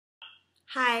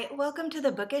Hi, welcome to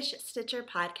the Bookish Stitcher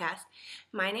podcast.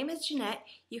 My name is Jeanette.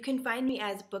 You can find me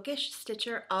as Bookish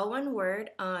Stitcher, all one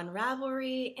word, on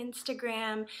Ravelry,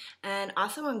 Instagram, and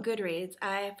also on Goodreads.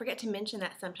 I forget to mention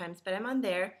that sometimes, but I'm on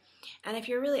there. And if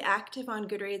you're really active on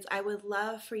Goodreads, I would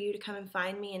love for you to come and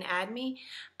find me and add me.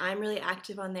 I'm really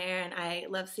active on there, and I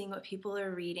love seeing what people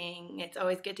are reading. It's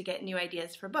always good to get new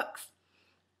ideas for books.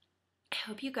 I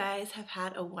hope you guys have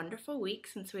had a wonderful week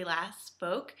since we last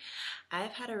spoke.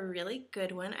 I've had a really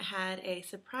good one. I had a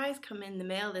surprise come in the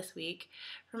mail this week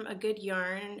from a good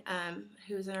yarn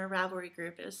who's in our Ravelry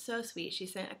group. It was so sweet. She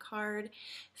sent a card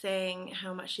saying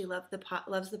how much she loves the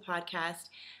podcast,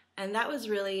 and that was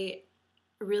really,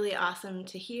 really awesome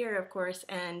to hear, of course,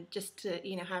 and just to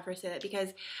have her say that,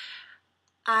 because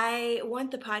I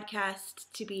want the podcast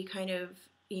to be kind of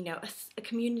a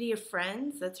community of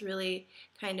friends. That's really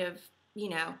kind of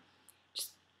just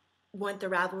want the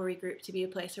Ravelry group to be a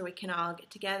place where we can all get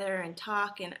together and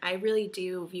talk. And I really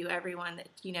do view everyone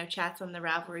that chats on the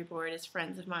Ravelry board as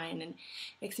friends of mine, and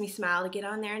makes me smile to get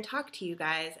on there and talk to you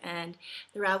guys. And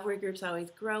the Ravelry group's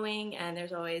always growing, and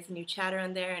there's always new chatter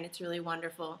on there, and it's really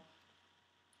wonderful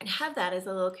and have that as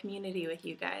a little community with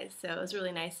you guys. So it was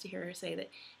really nice to hear her say that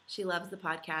she loves the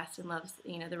podcast and loves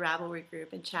the Ravelry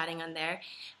group and chatting on there.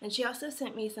 And she also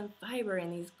sent me some fiber in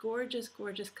these gorgeous,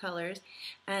 gorgeous colors,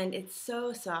 and it's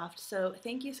so soft. So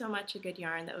thank you so much, A Good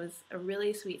Yarn. That was a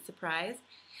really sweet surprise.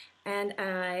 And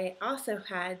I also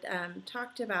had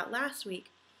talked about last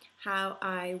week how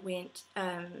I went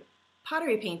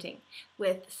pottery painting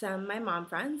with some of my mom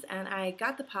friends, and I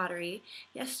got the pottery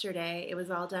yesterday. It was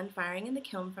all done firing in the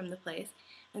kiln from the place,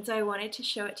 and so I wanted to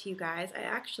show it to you guys. I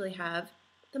actually have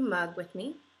the mug with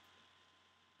me,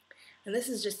 and this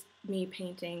is just me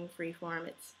painting freeform.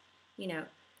 It's,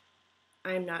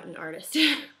 I'm not an artist.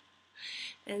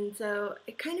 And so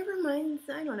it kind of reminds,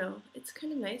 I don't know, it's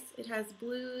kind of nice. It has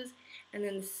blues and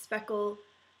then the speckle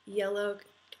yellow.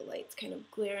 The light's kind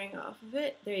of glaring off of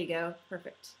it. There you go,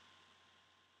 perfect.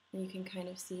 And you can kind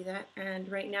of see that. And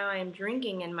right now I'm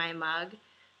drinking in my mug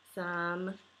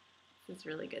some, this is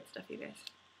really good stuff, you guys,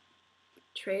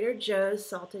 Trader Joe's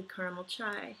salted caramel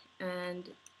chai.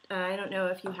 And I don't know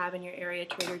if you have in your area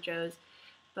Trader Joe's,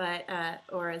 but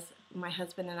or as my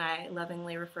husband and I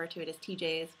lovingly refer to it as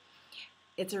TJ's.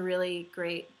 It's a really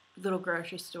great little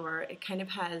grocery store. It kind of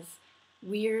has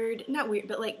not weird,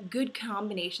 but like good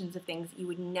combinations of things you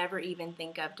would never even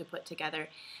think of to put together.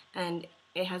 And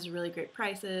it has really great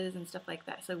prices and stuff like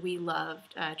that. So we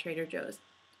loved Trader Joe's.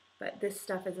 But this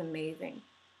stuff is amazing.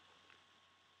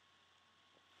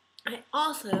 I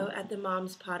also, at the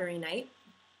Mom's Pottery Night,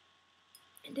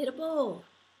 did a bowl.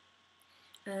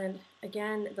 And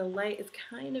again, the light is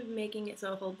kind of making it, so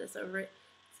I'll hold this over it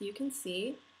so you can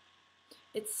see.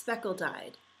 It's speckle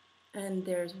dyed. And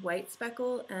there's white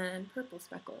speckle and purple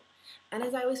speckle. And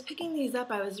as I was picking these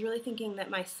up, I was really thinking that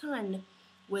my son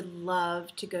would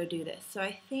love to go do this. So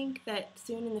I think that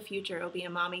soon in the future it'll be a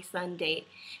mommy-son date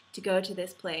to go to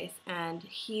this place, and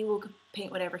he will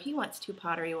paint whatever he wants to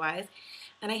pottery-wise.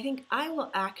 And I think I will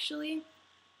actually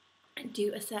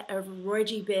do a set of Roy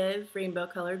G. Biv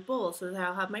rainbow-colored bowls. So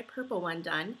I'll have my purple one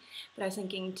done, but I was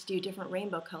thinking to do different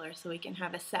rainbow colors so we can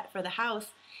have a set for the house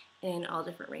in all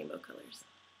different rainbow colors.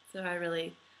 So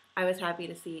I was happy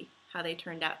to see how they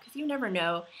turned out, because you never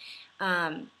know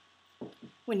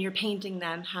when you're painting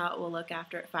them how it will look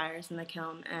after it fires in the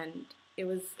kiln. And it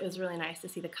was really nice to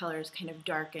see the colors kind of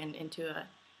darken into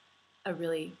a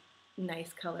really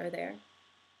nice color there.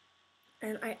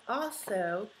 And I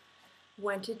also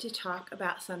wanted to talk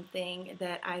about something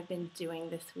that I've been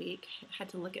doing this week. I had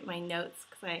to look at my notes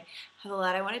because I have a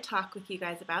lot I want to talk with you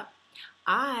guys about.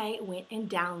 I went and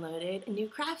downloaded a new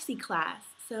Craftsy class.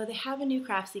 So they have a new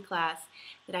Craftsy class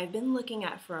that I've been looking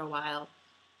at for a while,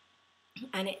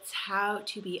 and it's how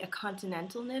to be a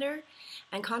continental knitter.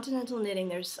 And continental knitting,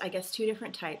 there's, I guess, two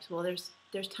different types. Well,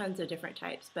 there's tons of different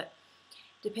types, but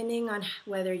depending on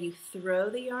whether you throw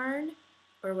the yarn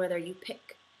or whether you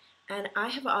pick. And I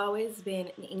have always been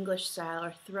an English style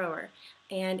or thrower,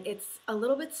 and it's a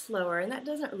little bit slower, and that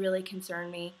doesn't really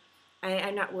concern me.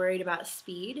 I'm not worried about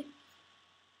speed.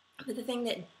 But the thing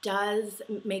that does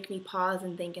make me pause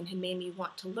and think and had made me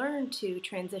want to learn to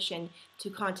transition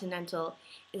to continental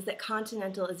is that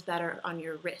continental is better on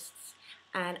your wrists.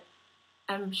 And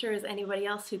I'm sure as anybody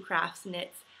else who crafts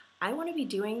knits, I want to be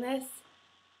doing this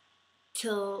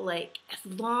till like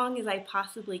as long as I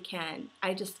possibly can.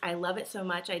 I love it so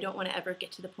much. I don't want to ever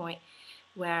get to the point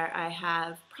where I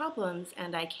have problems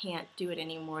and I can't do it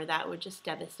anymore. That would just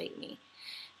devastate me.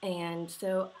 And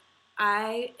so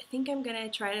I think I'm going to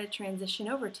try to transition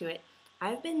over to it.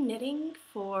 I've been knitting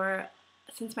for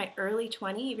since my very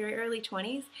early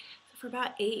 20s, so for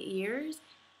about 8 years.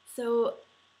 So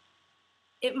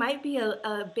it might be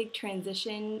a big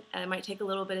transition. It might take a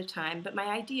little bit of time, but my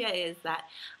idea is that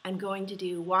I'm going to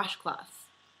do washcloths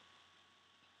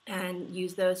and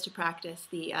use those to practice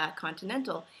the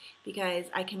continental, because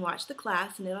I can watch the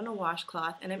class knit on a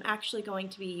washcloth, and I'm actually going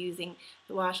to be using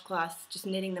the washcloths, just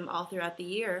knitting them all throughout the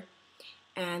year.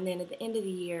 And then at the end of the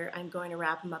year, I'm going to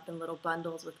wrap them up in little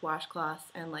bundles with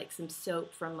washcloths and like some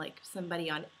soap from like somebody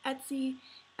on Etsy,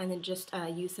 and then just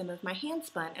use some of my hand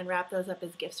spun and wrap those up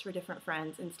as gifts for different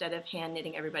friends instead of hand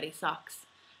knitting everybody socks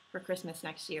for Christmas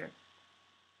next year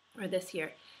or this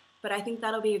year. But I think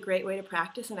that'll be a great way to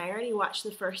practice, and I already watched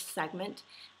the first segment,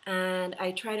 and I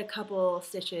tried a couple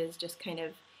stitches just kind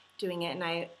of doing it, and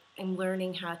I am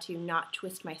learning how to not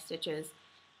twist my stitches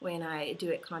when I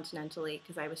do it continentally,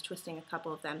 because I was twisting a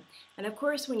couple of them. And of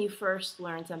course, when you first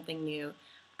learn something new,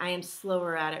 I am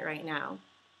slower at it right now.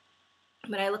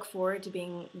 But I look forward to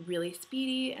being really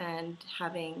speedy and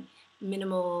having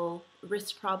minimal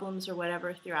wrist problems or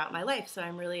whatever throughout my life. So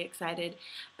I'm really excited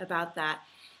about that.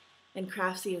 And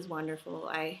Craftsy is wonderful.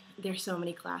 There's so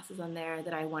many classes on there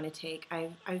that I want to take.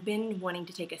 I've been wanting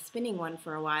to take a spinning one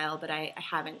for a while, but I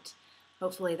haven't.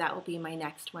 Hopefully that will be my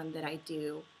next one that I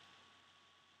do.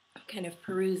 I'm kind of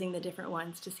perusing the different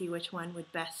ones to see which one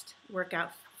would best work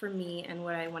out for me and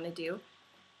what I want to do.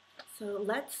 So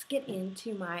let's get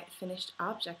into my finished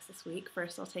objects this week.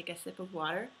 First, I'll take a sip of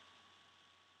water.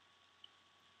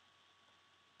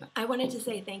 I wanted to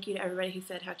say thank you to everybody who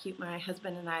said how cute my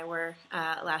husband and I were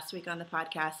last week on the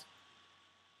podcast.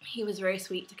 He was very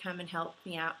sweet to come and help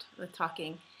me out with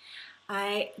talking.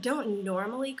 I don't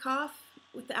normally cough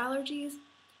with the allergies,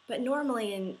 but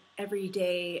normally in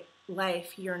everyday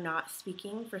life, you're not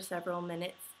speaking for several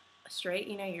minutes straight.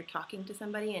 You know, you're talking to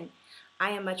somebody, and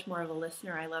I am much more of a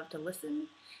listener. I love to listen,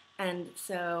 and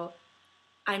so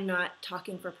I'm not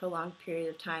talking for a prolonged period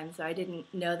of time, so I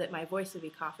didn't know that my voice would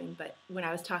be coughing, but when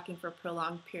I was talking for a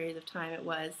prolonged period of time, it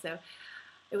was. So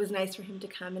it was nice for him to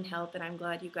come and help, and I'm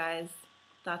glad you guys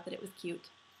thought that it was cute.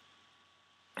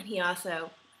 And he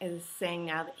also is saying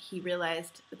now that he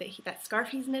realized that that scarf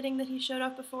he's knitting that he showed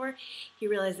off before, he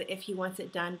realized that if he wants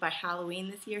it done by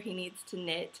Halloween this year, he needs to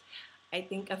knit, I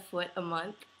think, a foot a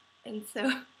month. And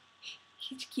so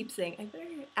he keeps saying, I better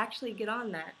actually get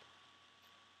on that.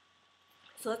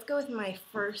 So let's go with my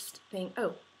first thing.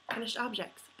 Oh, finished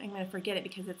objects. I'm going to forget it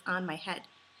because it's on my head.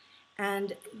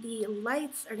 And the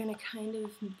lights are going to kind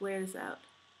of blur this out.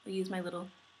 I'll use my little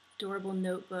adorable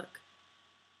notebook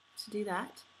to do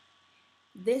that.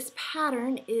 This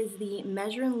pattern is the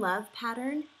Measure in Love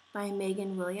pattern by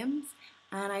Megan Williams.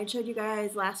 And I showed you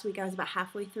guys last week, I was about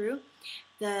halfway through.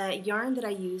 The yarn that I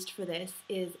used for this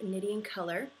is Knitting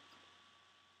Color.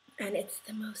 And it's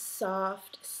the most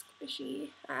soft,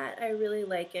 squishy hat. I really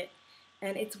like it.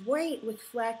 And it's white with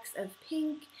flecks of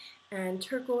pink and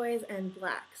turquoise and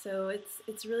black. So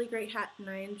it's a really great hat, and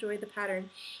I enjoy the pattern.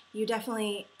 You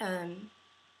definitely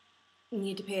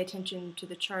need to pay attention to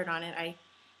the chart on it.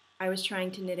 I was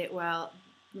trying to knit it while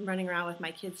running around with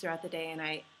my kids throughout the day, and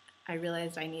I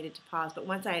realized I needed to pause. But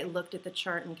once I looked at the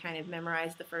chart and kind of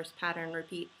memorized the first pattern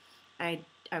repeat, I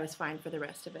was fine for the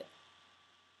rest of it.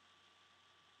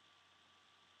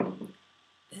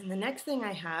 And the next thing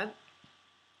I have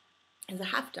is a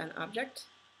half-done object,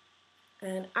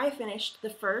 and I finished the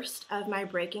first of my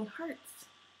Breaking Hearts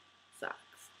socks.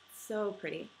 So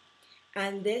pretty.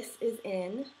 And this is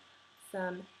in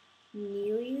some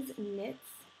Neely's Knits.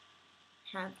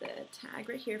 I have the tag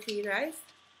right here for you guys.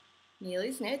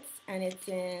 Neely's Knits, and it's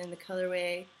in the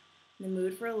colorway The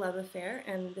Mood for a Love Affair,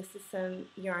 and this is some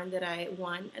yarn that I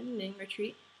won at a knitting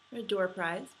retreat, a door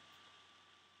prize.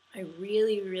 I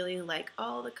really, really like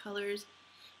all the colors,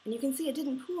 and you can see it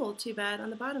didn't pool too bad on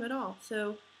the bottom at all,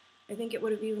 so I think it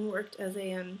would have even worked as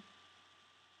a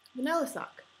vanilla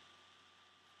sock.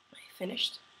 I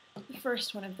finished the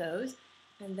first one of those,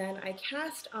 and then I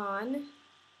cast on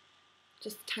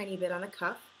just a tiny bit on the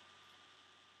cuff,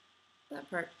 that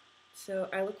part. So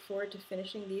I look forward to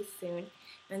finishing these soon,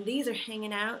 and these are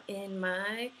hanging out in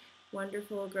my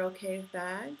wonderful Girl Cave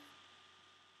bag.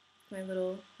 My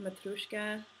little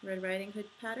Matrushka Red Riding Hood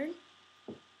pattern.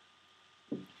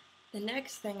 The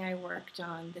next thing I worked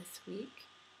on this week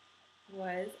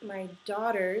was my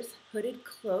daughter's hooded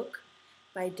cloak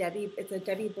by Debbie. It's a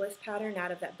Debbie Bliss pattern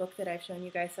out of that book that I've shown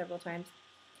you guys several times.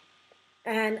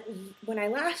 And when I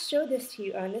last showed this to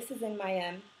you, and this is in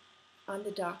my On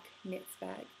the Dock knits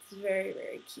bag. It's very,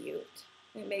 very cute.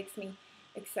 It makes me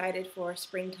excited for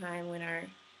springtime when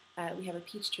we have a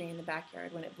peach tree in the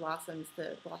backyard. When it blossoms,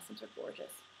 the blossoms are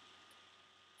gorgeous.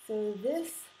 So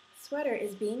this sweater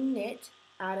is being knit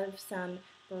out of some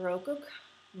Barocco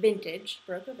Vintage,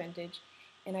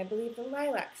 and I believe the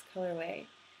Lilacs colorway.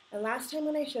 And last time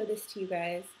when I showed this to you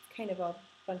guys, it's kind of all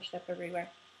bunched up everywhere,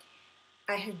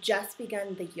 I had just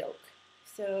begun the yoke.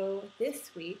 So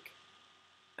this week,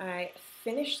 I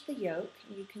finished the yoke.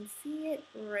 You can see it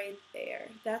right there.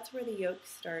 That's where the yoke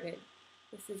started.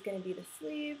 This is going to be the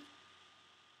sleeve.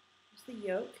 There's the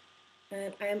yoke.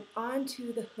 And I am on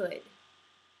to the hood.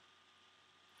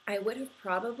 I would have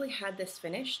probably had this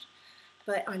finished,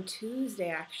 but on Tuesday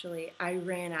actually, I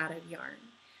ran out of yarn.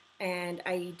 And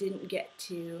I didn't get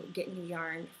to get new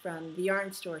yarn from the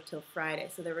yarn store till Friday,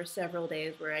 so there were several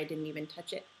days where I didn't even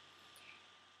touch it.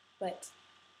 But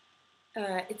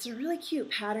it's a really cute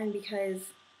pattern because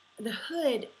the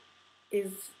hood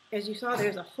is, as you saw,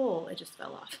 there's a hole. It just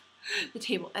fell off the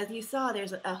table. As you saw,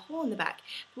 there's a hole in the back.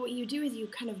 But what you do is you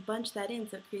kind of bunch that in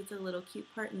so it creates a little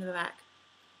cute part in the back.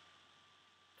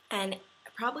 And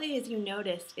probably as you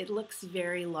noticed, it looks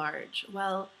very large.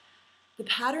 Well, the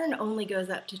pattern only goes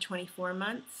up to 24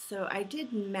 months, so I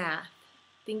did math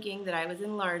thinking that I was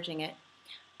enlarging it.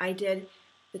 I did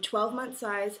the 12-month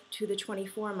size to the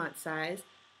 24-month size,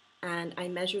 and I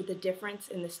measured the difference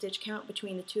in the stitch count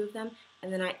between the two of them,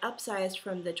 and then I upsized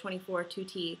from the 24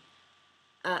 2T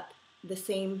up the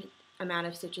same amount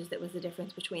of stitches that was the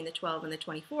difference between the 12 and the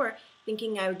 24,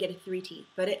 thinking I would get a 3T,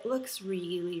 but it looks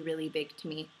really, really big to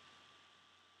me.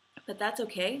 But that's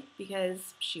okay,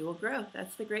 because she will grow.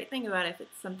 That's the great thing about it. If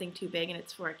it's something too big and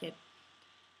it's for a kid,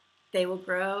 they will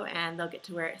grow and they'll get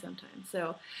to wear it sometime.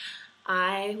 So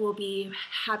I will be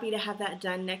happy to have that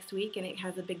done next week, and it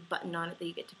has a big button on it that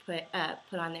you get to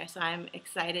put on there. So I'm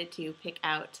excited to pick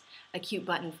out a cute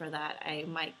button for that. I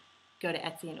might go to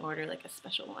Etsy and order like a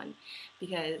special one,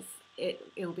 because it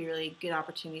will be a really good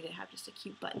opportunity to have just a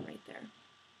cute button right there.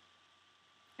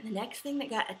 The next thing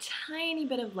that got a tiny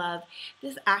bit of love,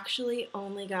 this actually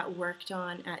only got worked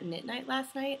on at Knit Night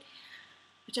last night,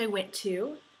 which I went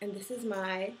to, and this is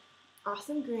my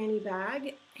awesome granny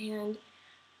bag. And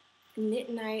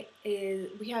Knit Night is,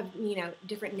 we have,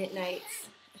 different Knit Nights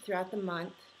throughout the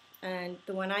month, and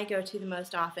the one I go to the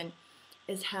most often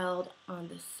is held on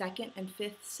the 2nd and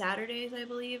 5th Saturdays, I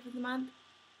believe, of the month.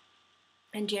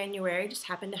 And January just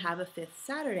happened to have a 5th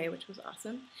Saturday, which was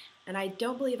awesome. And I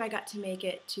don't believe I got to make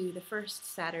it to the 1st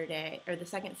Saturday, or the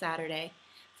 2nd Saturday.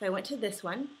 So I went to this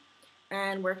one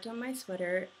and worked on my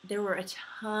sweater. There were a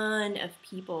ton of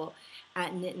people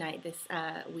at Knit Night this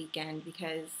weekend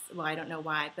because, well, I don't know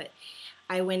why, but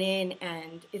I went in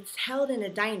and it's held in a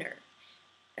diner.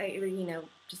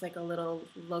 Just like a little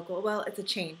local, well, it's a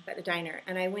chain, but a diner.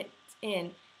 And I went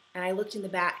in and I looked in the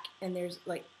back, and there's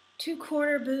like 2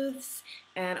 corner booths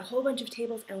and a whole bunch of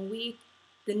tables, and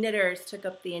the knitters took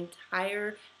up the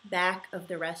entire back of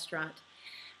the restaurant.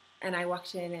 And I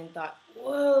walked in and thought,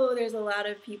 whoa, there's a lot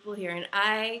of people here. And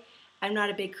I'm not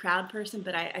a big crowd person,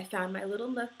 but I found my little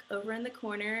nook over in the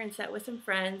corner and sat with some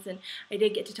friends, and I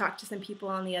did get to talk to some people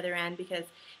on the other end because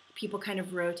people kind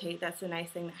of rotate. That's the nice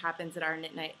thing that happens at our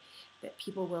Knit Night, that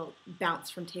people will bounce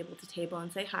from table to table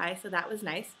and say hi, so that was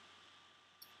nice.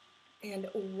 And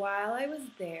while I was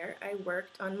there, I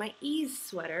worked on my Ease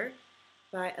sweater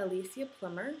by Alicia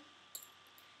Plummer.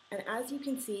 And as you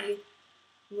can see,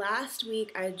 last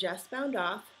week I just bound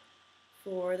off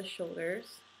for the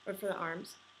shoulders, or for the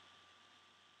arms.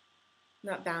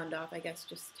 Not bound off, I guess,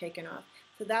 just taken off.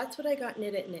 So that's what I got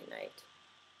knit at Knit Night,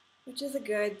 which is a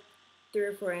good 3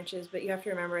 or 4 inches, but you have to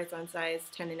remember it's on size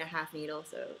 10.5 needle,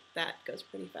 so that goes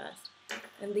pretty fast.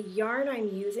 And the yarn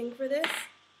I'm using for this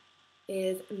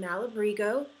is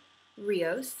Malabrigo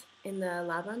Rios in the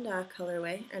Lavanda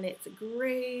colorway, and it's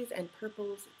grays and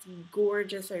purples. It's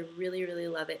gorgeous. I really, really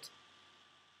love it.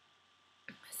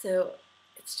 So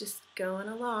it's just going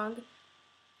along.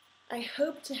 I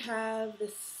hope to have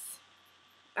this,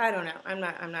 I don't know, I'm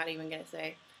not even going to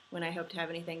say when I hope to have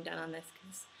anything done on this,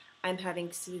 because I'm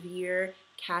having severe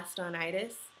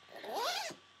cast-on-itis,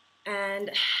 and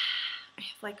I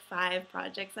have like 5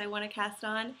 projects I want to cast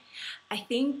on. I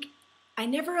think I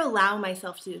never allow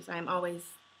myself to, so I'm always,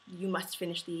 you must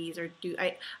finish these, or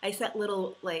I set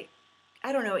little, like,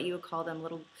 I don't know what you would call them,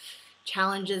 little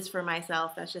challenges for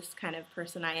myself. That's just kind of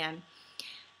person I am.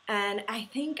 And I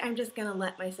think I'm just going to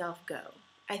let myself go.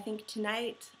 I think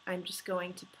tonight I'm just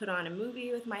going to put on a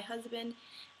movie with my husband,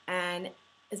 and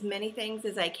as many things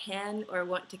as I can or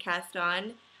want to cast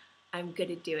on, I'm going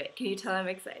to do it. Can you tell I'm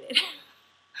excited?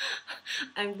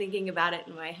 I'm thinking about it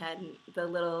in my head, and the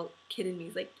little kid in me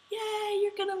is like, yay,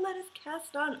 you're going to let us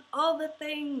cast on all the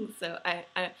things. So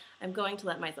I'm going to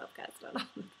let myself cast on all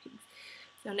the things.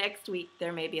 So next week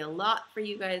there may be a lot for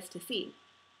you guys to see.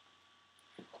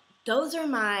 those are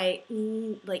my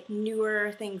like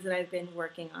newer things that I've been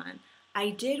working on. I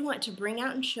did want to bring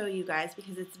out and show you guys,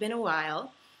 because it's been a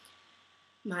while,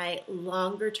 my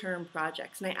longer term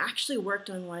projects. And I actually worked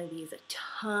on one of these a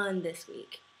ton this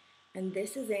week. And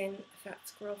this is in a Fat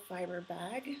Squirrel fiber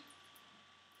bag.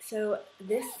 So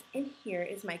this in here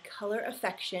is my Color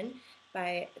Affection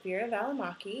by Vera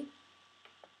Valimaki.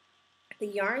 The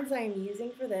yarns I am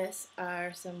using for this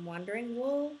are some Wandering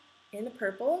Wool in the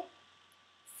purple,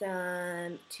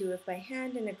 some 2 of by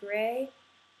hand in a gray,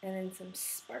 and then some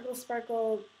Sparkle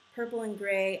Sparkle purple and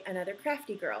gray, another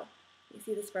Crafty Girl. You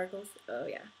see the sparkles? Oh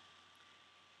yeah.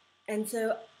 And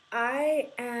so I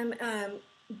am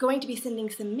going to be sending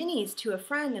some minis to a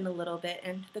friend in a little bit,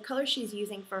 and the color she's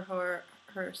using for her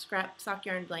scrap sock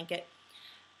yarn blanket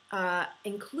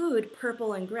include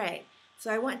purple and gray.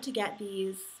 So I want to get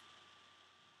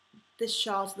this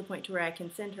shawl to the point to where I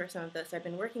can send her some of those. I've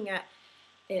been working at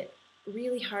it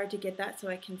really hard to get that so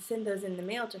I can send those in the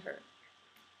mail to her.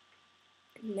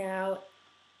 Now,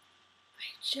 I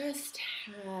just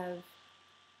have,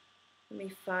 let me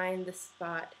find the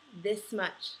spot, this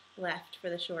much left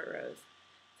for the short rows.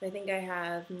 So I think I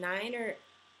have 9 or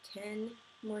 10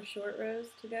 more short rows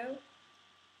to go.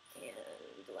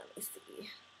 And let me see,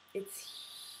 it's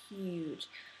huge.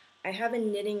 I have a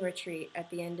knitting retreat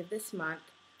at the end of this month.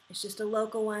 It's just a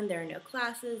local one. There are no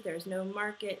classes, there's no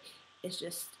market. It's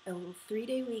just a little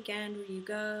 3-day weekend where you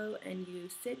go and you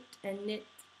sit and knit.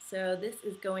 So this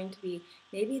is going to be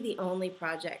maybe the only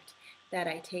project that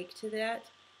I take to that,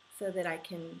 so that I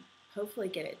can hopefully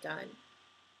get it done.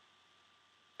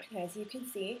 As you can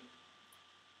see,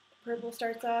 purple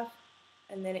starts off,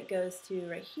 and then it goes to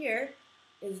right here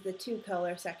is the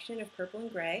 2-color section of purple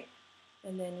and gray,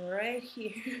 and then right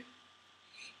here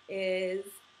is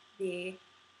the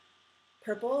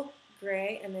purple,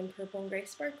 gray, and then purple and gray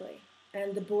sparkly.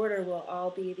 And the border will all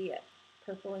be the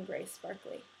purple and gray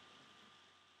sparkly.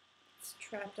 It's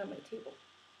trapped on my table.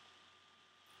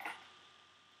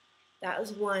 That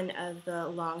was one of the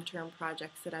long-term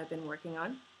projects that I've been working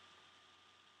on.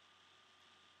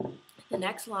 The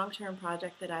next long-term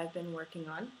project that I've been working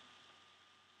on,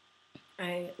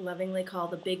 I lovingly call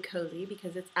the Big Cozy,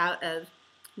 because it's out of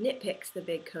Knit Picks, the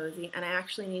Big Cozy, and I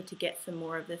actually need to get some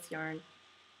more of this yarn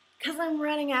because I'm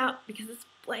running out, because this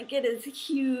blanket is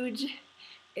huge.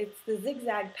 It's the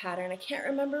zigzag pattern. I can't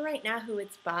remember right now who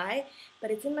it's by,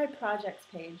 but it's in my projects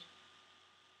page.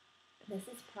 This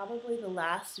is probably the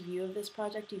last view of this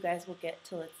project you guys will get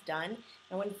till it's done.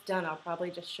 And when it's done, I'll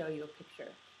probably just show you a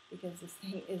picture, because this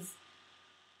thing is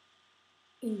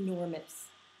enormous.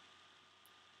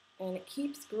 And it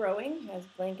keeps growing, as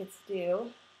blankets do.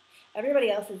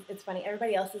 Everybody else is, it's funny,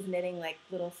 everybody else is knitting like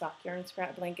little sock yarn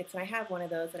scrap blankets, and I have one of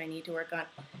those that I need to work on,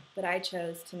 but I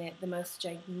chose to knit the most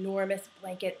ginormous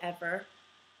blanket ever.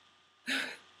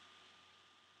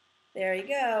 There you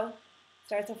go.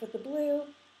 Starts off with the blue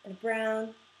and a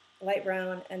brown, a light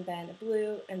brown, and then a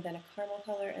blue, and then a caramel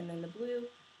color, and then the blue.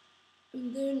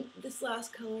 And then this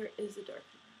last color is a darker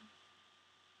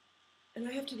brown. And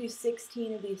I have to do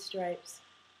 16 of these stripes,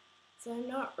 so I'm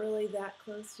not really that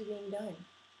close to being done.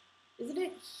 Isn't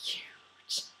it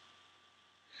huge?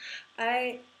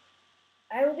 I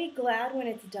will be glad when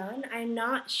it's done. I'm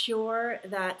not sure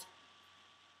that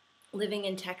living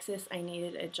in Texas, I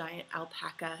needed a giant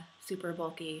alpaca, super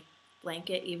bulky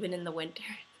blanket, even in the winter.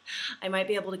 I might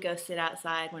be able to go sit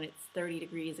outside when it's 30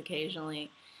 degrees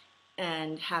occasionally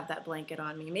and have that blanket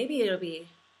on me. Maybe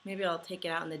I'll take it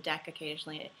out on the deck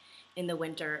occasionally in the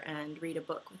winter and read a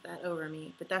book with that over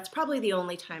me. But that's probably the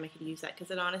only time I could use that,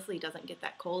 because it honestly doesn't get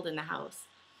that cold in the house,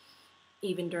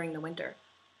 even during the winter.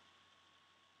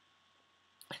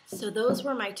 So those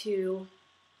were my 2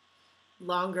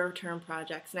 longer term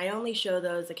projects, and I only show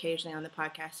those occasionally on the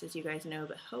podcast, as you guys know,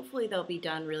 but hopefully they'll be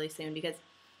done really soon, because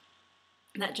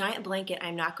that giant blanket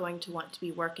I'm not going to want to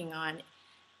be working on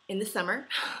in the summer.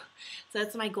 So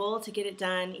that's my goal, to get it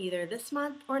done either this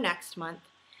month or next month.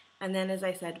 And then, as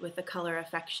I said, with the Color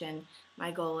Affection, my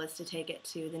goal is to take it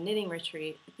to the knitting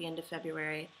retreat at the end of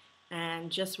February and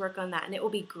just work on that. And it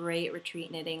will be great retreat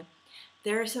knitting.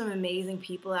 There are some amazing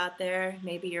people out there,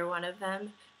 maybe you're one of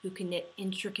them, who can knit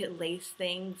intricate lace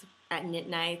things at knit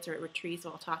nights or at retreats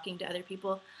while talking to other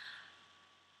people.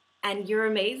 And you're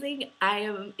amazing.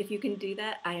 If you can do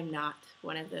that, I am not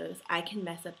one of those. I can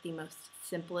mess up the most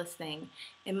simplest thing.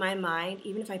 In my mind,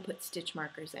 even if I put stitch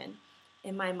markers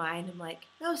in my mind, I'm like,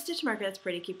 oh, stitch marker, that's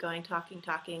pretty, keep going,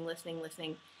 talking,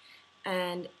 listening.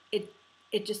 And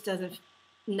it just doesn't,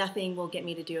 nothing will get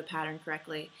me to do a pattern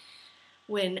correctly.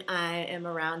 When I am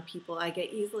around people, I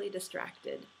get easily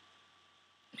distracted.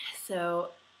 So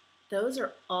those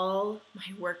are all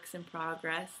my works in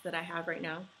progress that I have right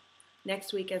now.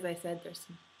 Next week, as I said, there's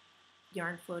some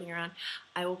yarn floating around.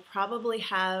 I will probably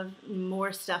have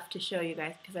more stuff to show you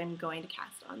guys because I'm going to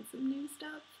cast on some new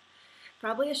stuff.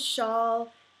 Probably a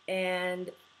shawl and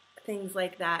things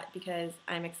like that because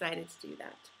I'm excited to do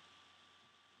that.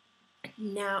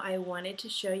 Now I wanted to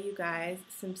show you guys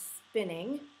some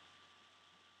spinning.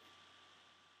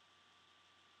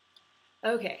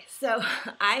 Okay, so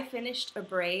I finished a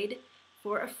braid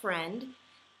for a friend,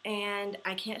 and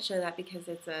I can't show that because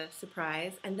it's a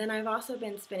surprise. And then I've also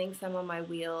been spinning some on my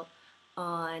wheel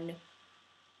on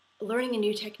learning a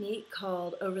new technique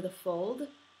called over the fold,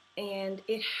 and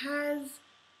it's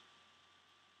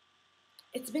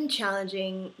been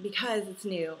challenging because it's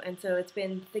new, and so it's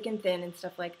been thick and thin and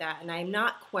stuff like that, and I'm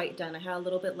not quite done. I have a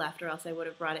little bit left or else I would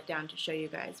have brought it down to show you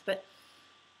guys, but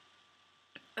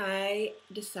I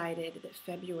decided that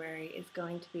February is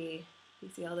going to be, you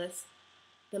see all this,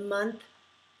 the month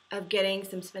of getting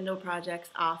some spindle projects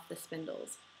off the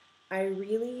spindles. I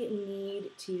really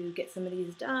need to get some of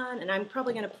these done, and I'm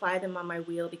probably going to apply them on my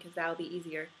wheel because that'll be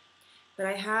easier. But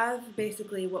I have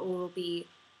basically what will be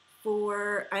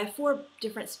I have 4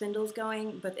 different spindles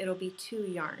going, but it'll be 2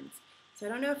 yarns. So I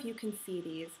don't know if you can see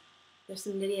these. There's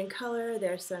some Knitty and Color,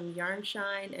 there's some Yarn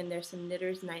Shine, and there's some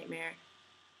Knitter's Nightmare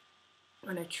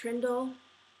on a trindle.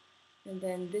 And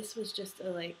then this was just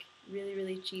a really,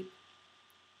 really cheap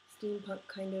steampunk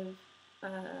kind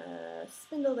of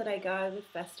spindle that I got at a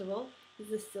festival. This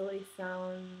is a Silly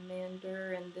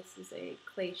Salamander, and this is a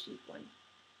clay sheep one.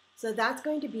 So that's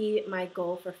going to be my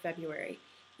goal for February,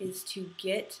 is to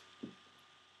get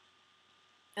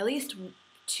at least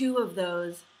 2 of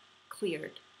those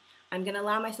cleared. I'm going to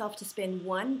allow myself to spin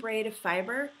 1 braid of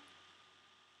fiber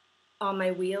on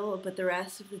my wheel, but the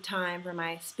rest of the time for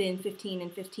my spin 15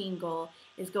 and 15 goal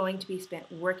is going to be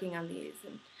spent working on these.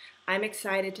 And I'm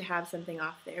excited to have something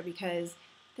off there because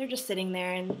they're just sitting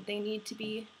there and they need to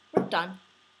be worked on.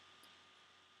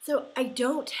 So I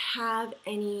don't have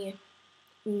any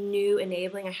new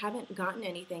enabling. I haven't gotten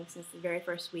anything since the very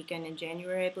first weekend in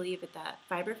January, I believe, at that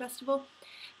fiber festival.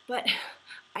 But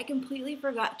I completely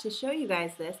forgot to show you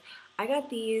guys this. I got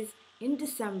these in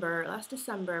December, last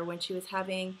December, when she was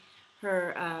having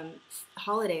her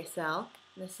holiday sale.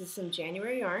 This is some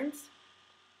January yarns.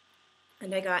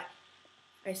 And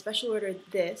I special ordered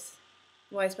this.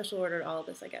 Well, I special ordered all of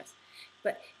this, I guess.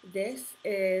 But this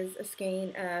is a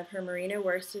skein of her merino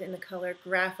worsted in the color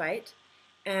Graphite.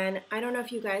 And I don't know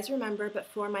if you guys remember, but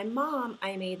for my mom,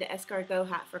 I made the escargot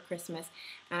hat for Christmas,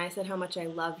 and I said how much I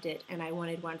loved it, and I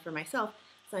wanted one for myself.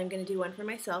 So I'm going to do one for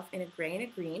myself in a gray and a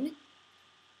green.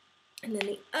 And then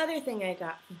the other thing I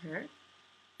got from her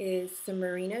is some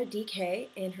merino DK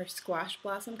in her squash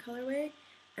blossom colorway,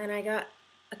 and I got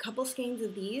a couple skeins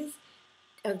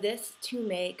of this to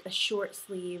make a short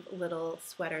sleeve little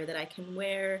sweater that I can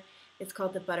wear. It's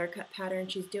called the Buttercup pattern.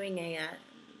 She's doing a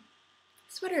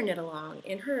sweater knit along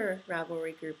in her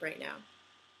Ravelry group right now.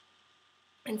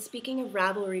 And speaking of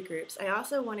Ravelry groups, I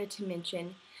also wanted to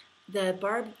mention the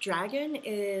Barb Dragon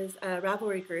is a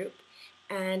Ravelry group,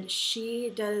 and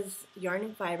she does yarn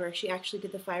and fiber. She actually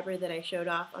did the fiber that I showed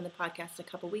off on the podcast a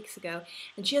couple weeks ago,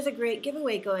 and she has a great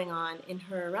giveaway going on in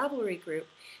her Ravelry group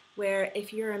where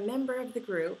if you're a member of the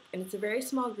group, and it's a very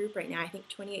small group right now, I think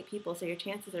 28 people, so your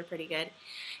chances are pretty good.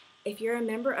 If you're a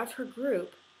member of her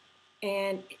group,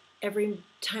 and every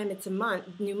time it's a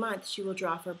new month, she will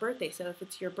draw for a birthday. So if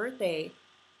it's your birthday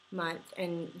month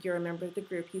and you're a member of the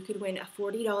group, you could win a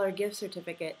 $40 gift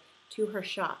certificate to her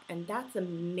shop, and that's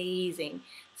amazing.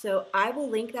 So I will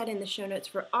link that in the show notes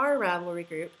for our Ravelry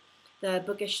group, the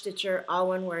Bookish Stitcher all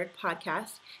one word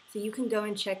podcast. So you can go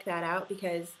and check that out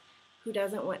because who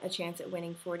doesn't want a chance at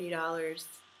winning $40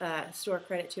 store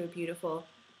credit to a beautiful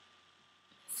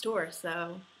store?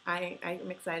 So I'm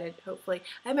excited, hopefully.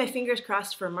 I have my fingers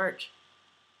crossed for March.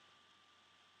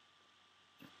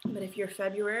 But if you're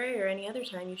February or any other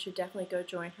time, you should definitely go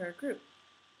join her group.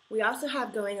 We also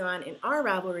have going on in our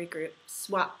Ravelry group,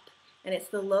 Swap. And it's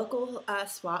the local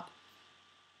swap.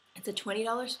 It's a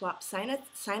 $20 swap.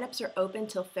 Sign-ups are open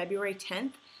till February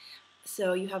 10th.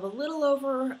 So you have a little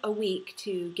over a week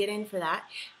to get in for that.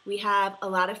 We have a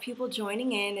lot of people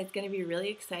joining in. It's going to be really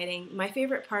exciting. My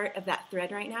favorite part of that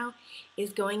thread right now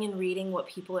is going and reading what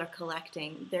people are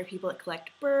collecting. There are people that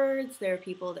collect birds. There are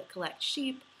people that collect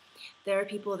sheep. There are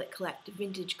people that collect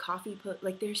vintage coffee.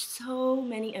 There's so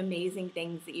many amazing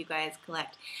things that you guys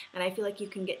collect. And I feel like you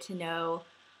can get to know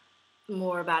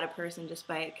more about a person just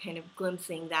by kind of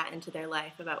glimpsing that into their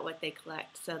life about what they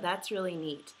collect. So that's really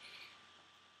neat.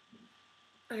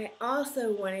 I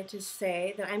also wanted to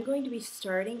say that I'm going to be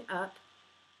starting up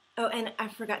Oh, and I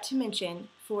forgot to mention,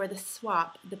 for the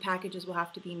swap, the packages will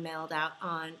have to be mailed out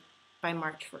by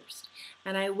March 1st.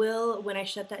 And I will, when I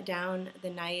shut that down the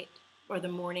night or the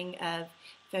morning of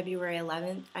February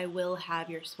 11th, I will have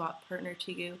your swap partner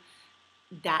to you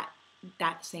that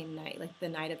same night, like the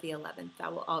night of the 11th.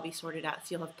 That will all be sorted out,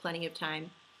 so you'll have plenty of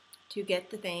time to get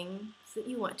the things that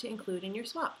you want to include in your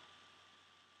swap.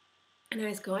 And I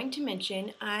was going to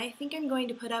mention, I think I'm going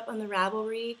to put up on the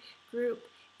Ravelry group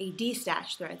a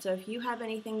de-stash thread. So if you have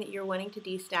anything that you're wanting to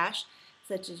de-stash,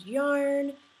 such as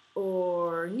yarn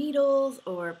or needles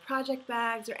or project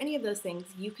bags or any of those things,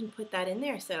 you can put that in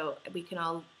there so we can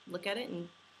all look at it and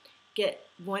get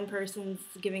one person's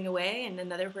giving away and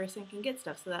another person can get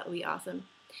stuff, so that will be awesome.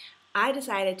 I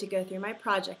decided to go through my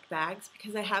project bags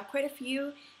because I have quite a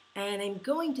few, and I'm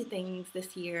going to things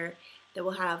this year that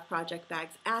will have project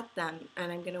bags at them,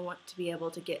 and I'm going to want to be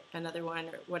able to get another one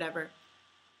or whatever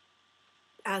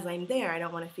as I'm there. I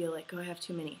don't want to feel like, oh, I have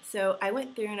too many. So I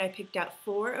went through and I picked out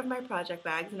 4 of my project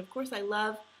bags, and of course I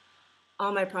love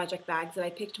all my project bags, and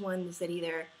I picked ones that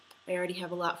either I already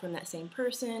have a lot from that same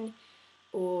person,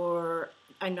 or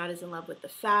I'm not as in love with the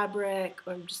fabric,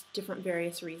 or just different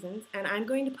various reasons. And I'm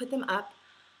going to put them up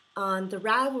on the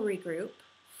Ravelry group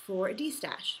for a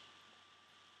de-stash.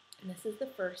 And this is the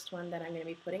first one that I'm going to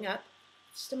be putting up.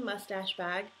 It's just a mustache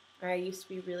bag. I used to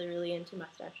be really, really into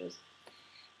mustaches.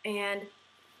 And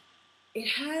it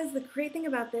has, the great thing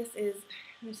about this is,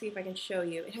 let me see if I can show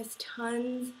you, it has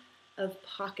tons of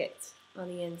pockets on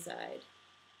the inside.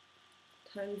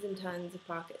 Tons and tons of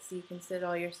pockets, so you can sit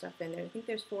all your stuff in there. I think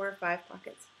there's 4 or 5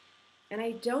 pockets. And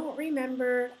I don't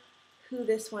remember who made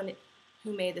this one.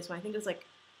 I think it was like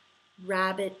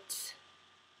Rabbit,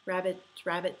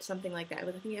 something like that.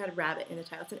 I think it had a rabbit in the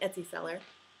title. It's an Etsy seller.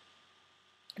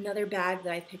 Another bag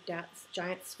that I picked out is a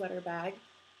giant sweater bag.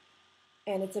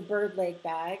 And it's a bird leg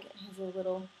bag. It has a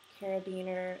little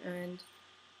carabiner and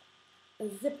a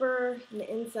zipper, and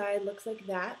the inside looks like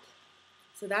that.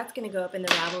 So that's going to go up in the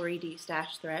Ravelry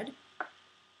de-stash thread.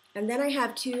 And then I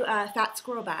have 2 fat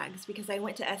squirrel bags because I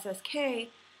went to SSK,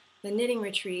 the knitting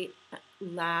retreat,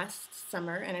 last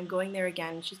summer, and I'm going there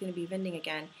again. She's going to be vending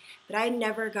again. But I had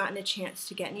never gotten a chance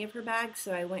to get any of her bags,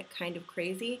 so I went kind of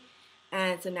crazy.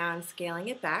 And so now I'm scaling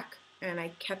it back, and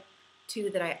I kept 2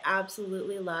 that I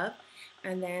absolutely love.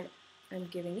 And then I'm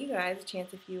giving you guys a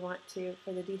chance, if you want to,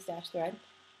 for the de-stash thread,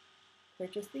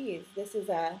 purchase these. This is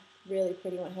a really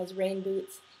pretty one. It has rain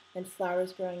boots and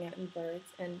flowers growing out and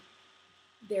birds. And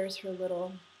there's her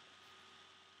little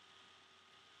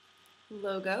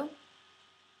logo.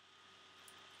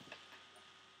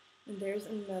 And there's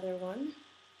another one.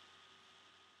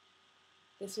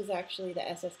 This was actually the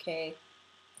SSK,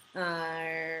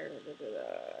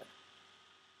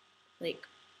 like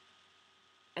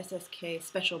SSK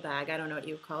special bag, I don't know what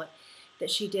you would call it,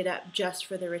 that she did up just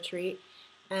for the retreat.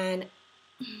 And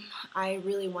I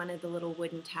really wanted the little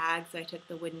wooden tag, so I took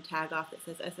the wooden tag off that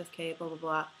says SSK blah blah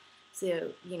blah,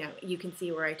 so you know, you can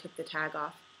see where I took the tag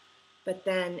off. But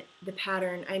then the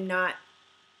pattern, I'm not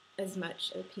as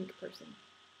much a pink person,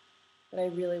 but I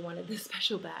really wanted this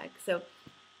special bag. So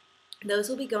those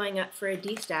will be going up for a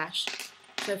de-stash.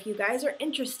 So if you guys are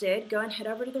interested, go and head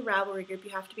over to the Ravelry group. You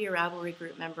have to be a Ravelry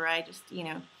group member. I just, you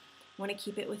know, want to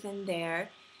keep it within there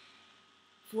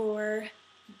for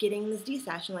getting this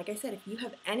de-stash. And like I said, if you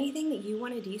have anything that you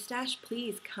want to de-stash,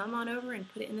 please come on over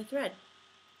and put it in the thread.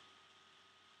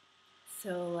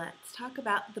 So let's talk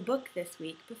about the book this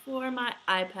week before my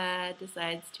iPad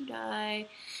decides to die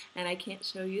and I can't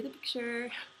show you the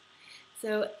picture.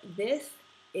 So this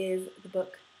is the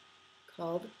book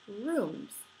called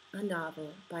Rooms, a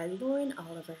novel by Lauren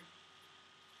Oliver.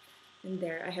 And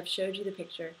there, I have showed you the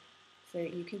picture so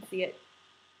you can see it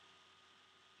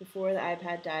before the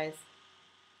iPad dies.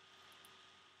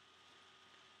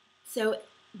 So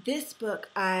this book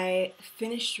I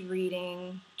finished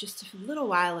reading just a little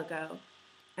while ago,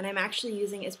 and I'm actually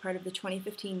using it as part of the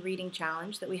 2015 reading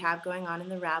challenge that we have going on in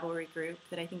the Ravelry group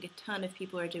that I think a ton of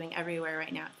people are doing everywhere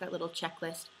right now. It's that little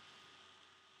checklist.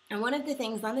 And one of the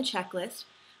things on the checklist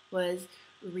was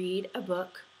read a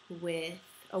book with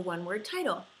a one-word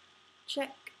title.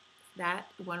 Check that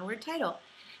one-word title.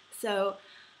 So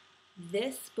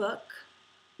this book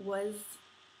was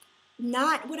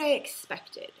not what I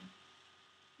expected.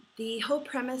 The whole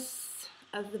premise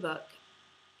of the book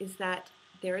is that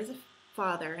there is a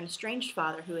father, an estranged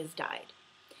father, who has died.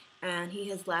 And he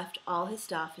has left all his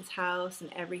stuff, his house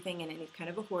and everything in it. He's kind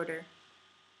of a hoarder,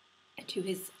 to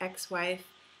his ex-wife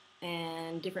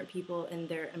and different people in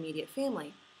their immediate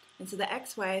family. And so the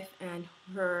ex-wife and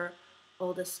her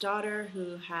oldest daughter,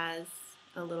 who has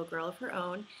a little girl of her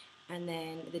own, and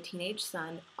then the teenage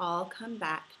son all come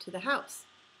back to the house.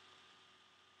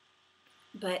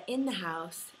 But in the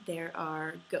house, there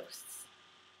are ghosts.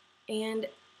 And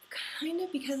kind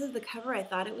of because of the cover, I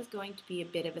thought it was going to be a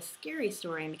bit of a scary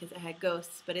story because it had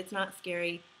ghosts, but it's not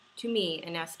scary to me.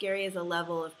 And now scary is a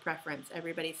level of preference.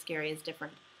 Everybody's scary is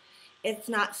different. It's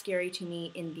not scary to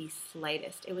me in the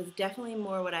slightest. It was definitely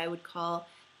more what I would call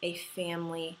a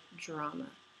family drama.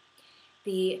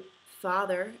 The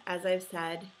father, as I've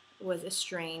said, was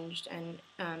estranged and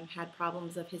had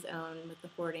problems of his own with the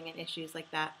hoarding and issues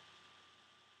like that.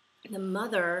 The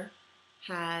mother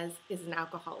is an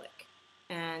alcoholic,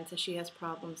 and so she has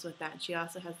problems with that. She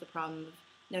also has the problem of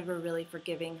never really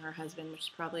forgiving her husband, which is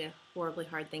probably a horribly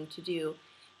hard thing to do,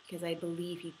 because I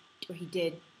believe he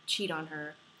did cheat on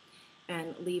her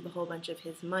and leave a whole bunch of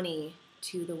his money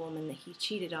to the woman that he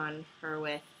cheated on her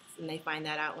with, and they find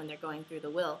that out when they're going through the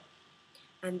will.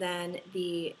 And then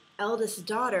the eldest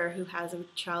daughter, who has a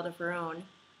child of her own,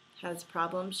 has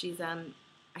problems. She's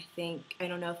I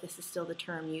don't know if this is still the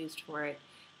term used for it,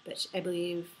 but I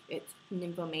believe it's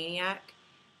nymphomaniac,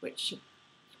 which you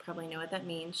probably know what that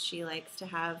means. She likes to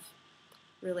have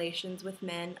relations with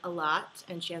men a lot,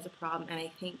 and she has a problem, and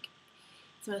I think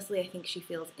she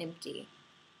feels empty,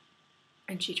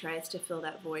 and she tries to fill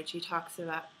that void. She talks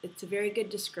about, it's a very good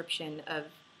description of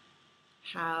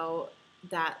how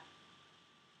that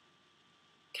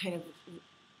kind of,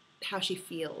 how she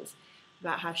feels,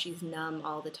 about how she's numb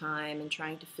all the time and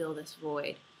trying to fill this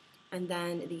void. And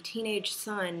then the teenage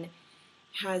son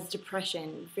has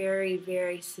depression, very,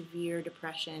 very severe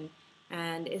depression,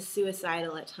 and is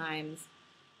suicidal at times.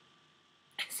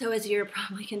 So as you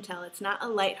probably can tell, it's not a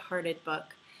light-hearted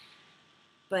book,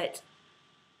 but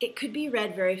it could be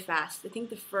read very fast. I think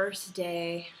the first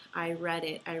day I read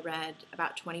it, I read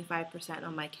about 25%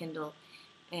 on my Kindle,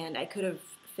 and I could have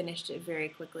finished it very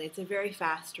quickly. It's a very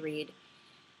fast read.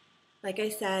 Like I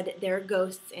said, there are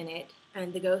ghosts in it,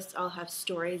 and the ghosts all have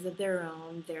stories of their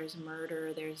own. There's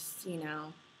murder, there's,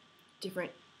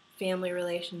 different family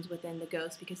relations within the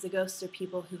ghosts, because the ghosts are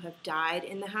people who have died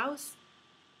in the house.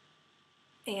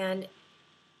 And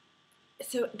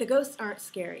so the ghosts aren't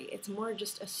scary. It's more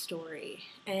just a story.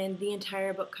 And the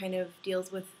entire book kind of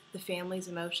deals with the family's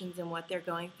emotions and what they're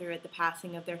going through at the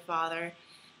passing of their father,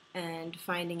 and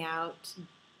finding out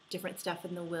different stuff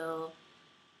in the will.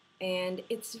 And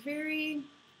it's very,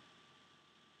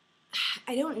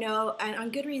 I don't know, and on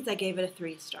Goodreads I gave it a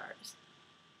 3 stars.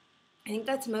 I think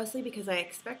that's mostly because I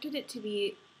expected it to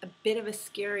be a bit of a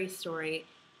scary story,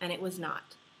 and it was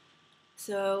not.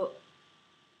 So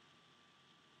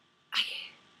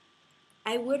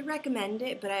I would recommend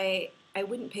it, but I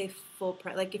wouldn't pay full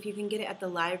price. Like, if you can get it at the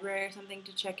library or something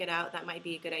to check it out, that might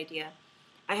be a good idea.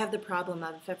 I have the problem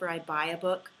of if ever I buy a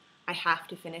book, I have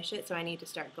to finish it, so I need to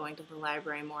start going to the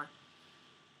library more,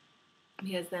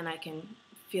 because then I can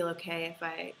feel okay if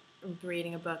I'm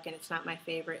reading a book and it's not my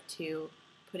favorite to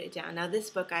put it down. Now this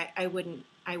book, I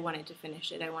wanted to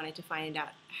finish it. I wanted to find out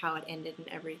how it ended and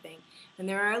everything. And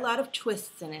there are a lot of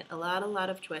twists in it, a lot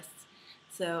of twists.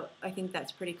 So I think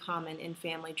that's pretty common in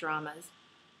family dramas.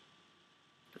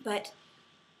 But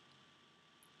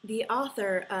the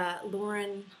author,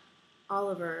 Lauren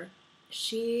Oliver,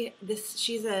 she's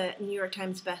a New York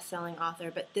Times best-selling author,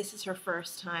 but this is her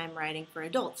first time writing for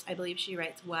adults. I believe she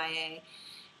writes YA,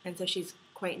 and so she's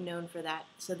quite known for that.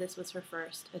 So this was her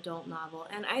first adult novel,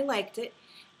 and I liked it.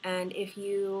 And if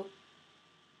you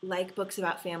like books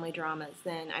about family dramas,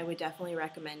 then I would definitely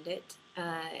recommend it.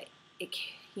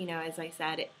 As I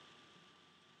said, it's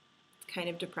kind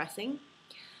of depressing.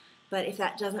 But if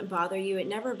that doesn't bother you, it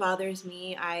never bothers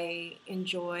me. I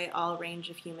enjoy all range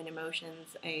of human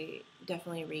emotions. I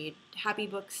definitely read happy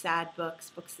books, sad books,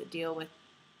 books that deal with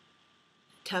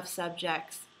tough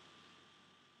subjects.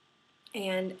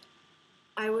 And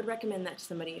I would recommend that to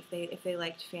somebody if they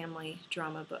liked family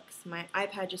drama books. My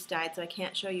iPad just died, so I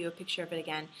can't show you a picture of it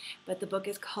again. But the book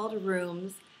is called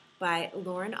Rooms by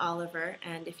Lauren Oliver,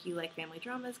 and if you like family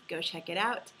dramas, go check it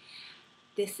out.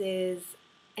 This is,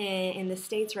 in the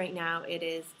States right now, it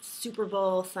is Super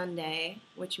Bowl Sunday,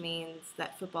 which means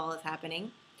that football is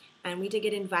happening. And we did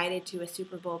get invited to a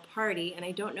Super Bowl party, and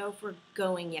I don't know if we're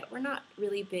going yet. We're not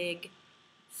really big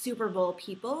Super Bowl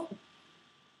people,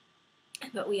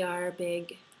 but we are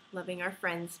big loving our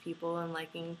friends people and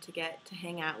liking to get to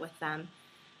hang out with them.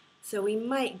 So we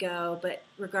might go, but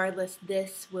regardless,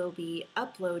 this will be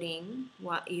uploading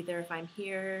either if I'm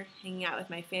here hanging out with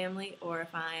my family or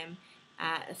if I'm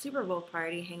at a Super Bowl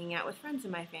party hanging out with friends in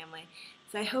my family.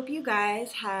 So I hope you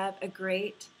guys have a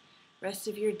great rest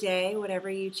of your day,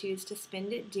 whatever you choose to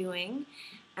spend it doing,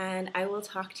 and I will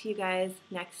talk to you guys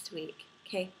next week.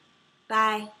 Okay,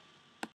 bye.